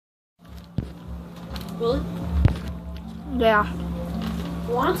Really? Yeah.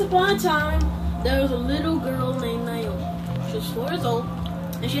 Once upon a time, there was a little girl named Naomi. She was 4 years old,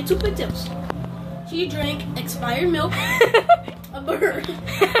 and she had 2 pigtails. She drank expired milk, a bird,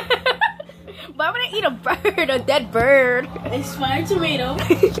 Why would I eat a bird? A dead bird. expired tomato,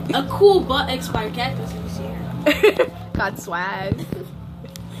 a cool but expired cactus. You see her. Got swag.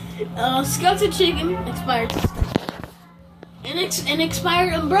 Skeleton chicken, expired, and an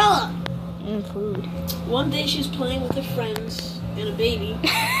expired umbrella. Food. One day she was playing with her friends and a baby,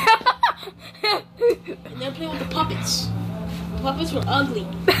 and they were playing with the puppets. The puppets were ugly.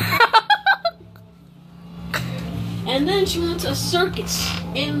 And then she went to a circus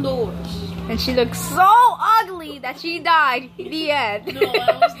indoors. And she looked so ugly that she died. The end. No,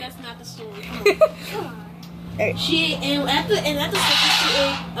 that's not the story. Come on. At the circus she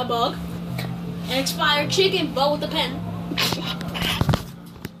ate a bug, an expired chicken, but with a pen.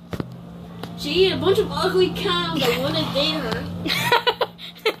 She ate a bunch of ugly cows that wanted to date her,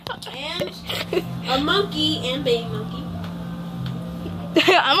 and a monkey and baby monkey.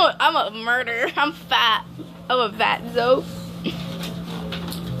 I'm a murderer. I'm fat. I'm a fat Zoe.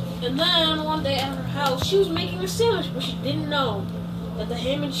 And then one day at her house, she was making a sandwich, but she didn't know that the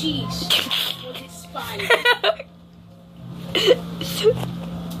ham and cheese was expired.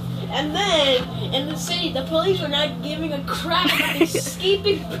 And then in the city, the police were not giving a crap about the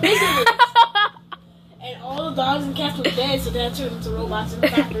escaping prisoners. And all the dogs and cats were dead, so that turned into robots in the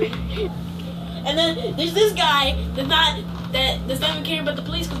factory. And then there's this guy that does not even care about the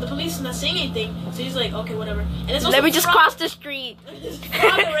police because the police is not saying anything. So he's like, okay, whatever. And it's also Let me just Frog. cross the street. There's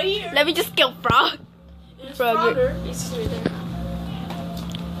Frog right here. Let me just kill Frog. And it's Frog. Frogger. It's right there.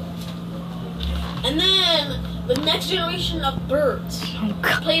 And then the next generation of birds. Oh,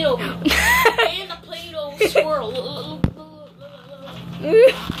 God. Play-Doh people. And the Play-Doh squirrel.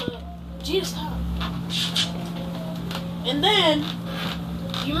 Gee, stop. And then,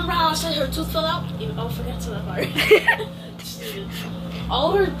 you remember how I said her tooth fell out? Oh, I forgot to that part.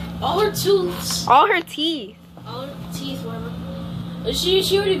 all her tooths. All her teeth. All her teeth, whatever. She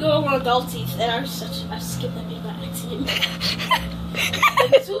already grew over adult teeth, and I skipped that bit by accident.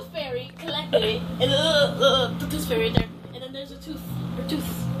 And the tooth fairy collected it, and the tooth fairy right there. And then there's her tooth. Her teeth.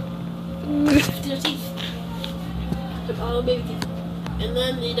 All the baby teeth. And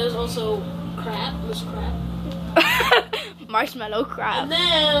then there's also crab. There's crab. Marshmallow crab. And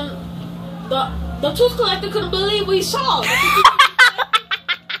then the tooth collector couldn't believe what he saw.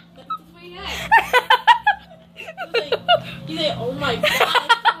 He's like, oh my god.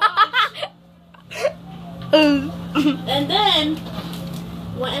 And then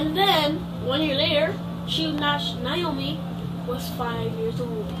 1 year later, Naomi was 5 years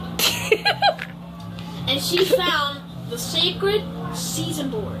old. And she found the sacred season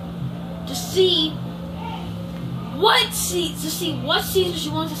board to see what season she wants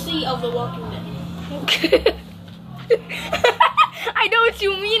to see of The Walking Dead. I know what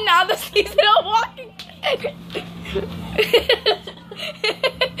you mean now, the season of Walking Dead.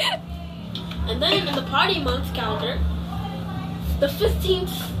 And then in the party month calendar, the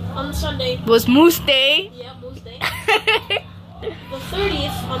 15th on Sunday Was Moose Day. Yeah, Moose Day. The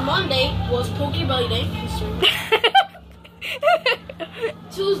 30th on Monday was Poke Belly Day.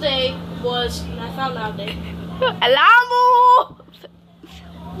 Tuesday was Laugh Out Loud Day. Alamo.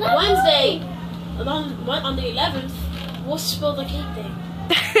 Wednesday, on the 11th, was Spill the Cake Day.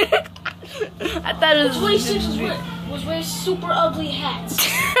 I thought it The was 26th was wear super ugly hats.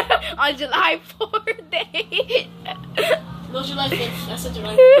 on July 4th day. No, July 5th. That's a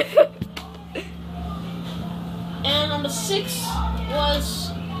July 5th. And on the 6th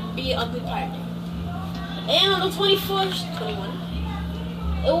was Be Ugly Pirate Day. And on the 21st,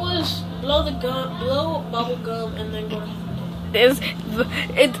 it was blow bubble gum, and then go to heaven.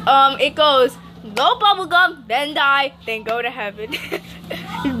 It goes blow bubble gum, then die, then go to heaven.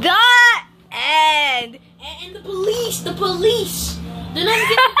 The end. And the police, they're not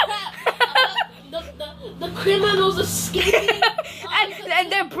giving a crap about the criminals escaping.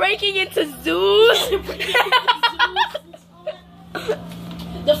 and they're breaking into zoos.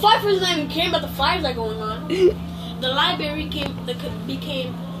 The firefighters don't even care about the fires that are going on. The library became the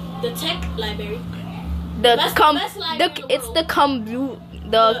tech library. The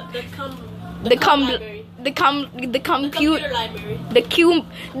computer library.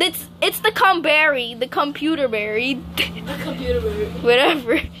 It's the comberry, the computer berry. The computer berry.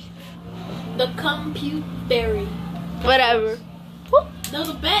 Whatever. The compute berry. Whatever.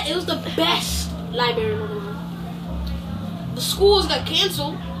 It was the best library in the world. The schools got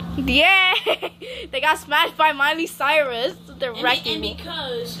canceled. Yeah, they got smashed by Miley Cyrus. They're wrecking and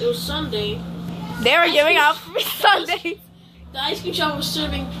because it was Sunday, They were giving out free sundaes. The ice cream shop was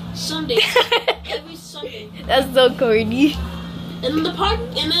serving Sundays every Sunday. That's so corny. And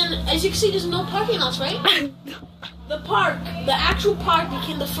then as you can see, there's no parking lots, right? The actual park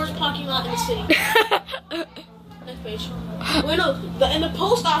became the first parking lot in the city. Next page. Wait, no, in the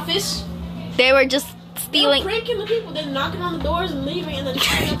post office, They were just they stealing. were pranking the people. They're knocking on the doors and leaving, and then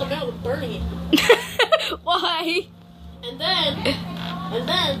taking out the mail and burning it. Why? And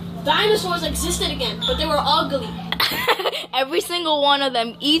then dinosaurs existed again, but they were ugly. Every single one of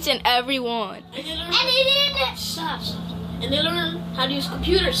them, each and every one. And they didn't stop. And they learned how to use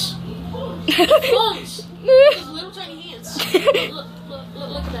computers, phones, with little tiny hands. Look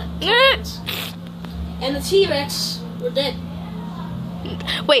at that. And the T-Rex were dead.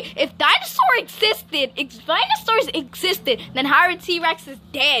 Wait, if dinosaurs existed, then how are T-Rex is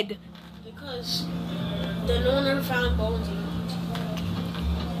dead? Because no one ever found bones.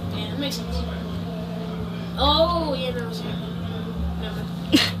 Yeah, it makes sense. Oh, yeah, no, never.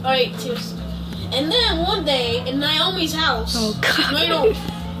 Alright, seriously. And then one day in Naomi's house, Oh god.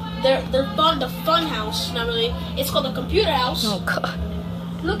 no, the fun house, not really. It's called the computer house. Oh god.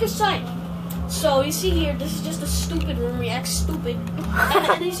 Look inside. So you see here, this is just a stupid room. We act stupid,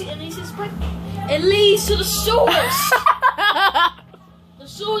 and you see this pipe. It leads to the sewers. The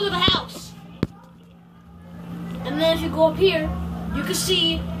sewers of the house. And then if you go up here, you can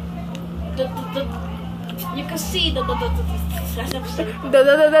see the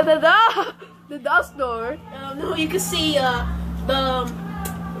The dust door. no, you can see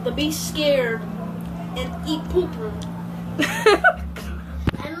the be scared and eat poop room.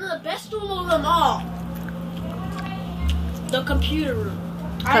 And the best room of them all, the computer room.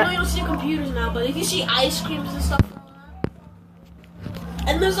 I know you don't see computers now, but if you see ice creams and stuff going on,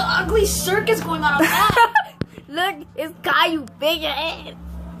 and there's an ugly circus going on outside. Look, it's Caillou, big head.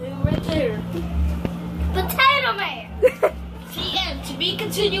 They're right there. Potato Man. The end. To be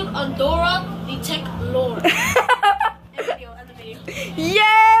continued on Dora the Tech Lord. End the video. Yay!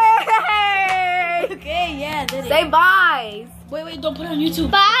 Okay, yeah, did it. Say bye. Wait, don't put it on YouTube.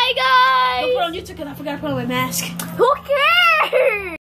 Bye, guys. Don't put it on YouTube because I forgot to put on my mask. Who cares?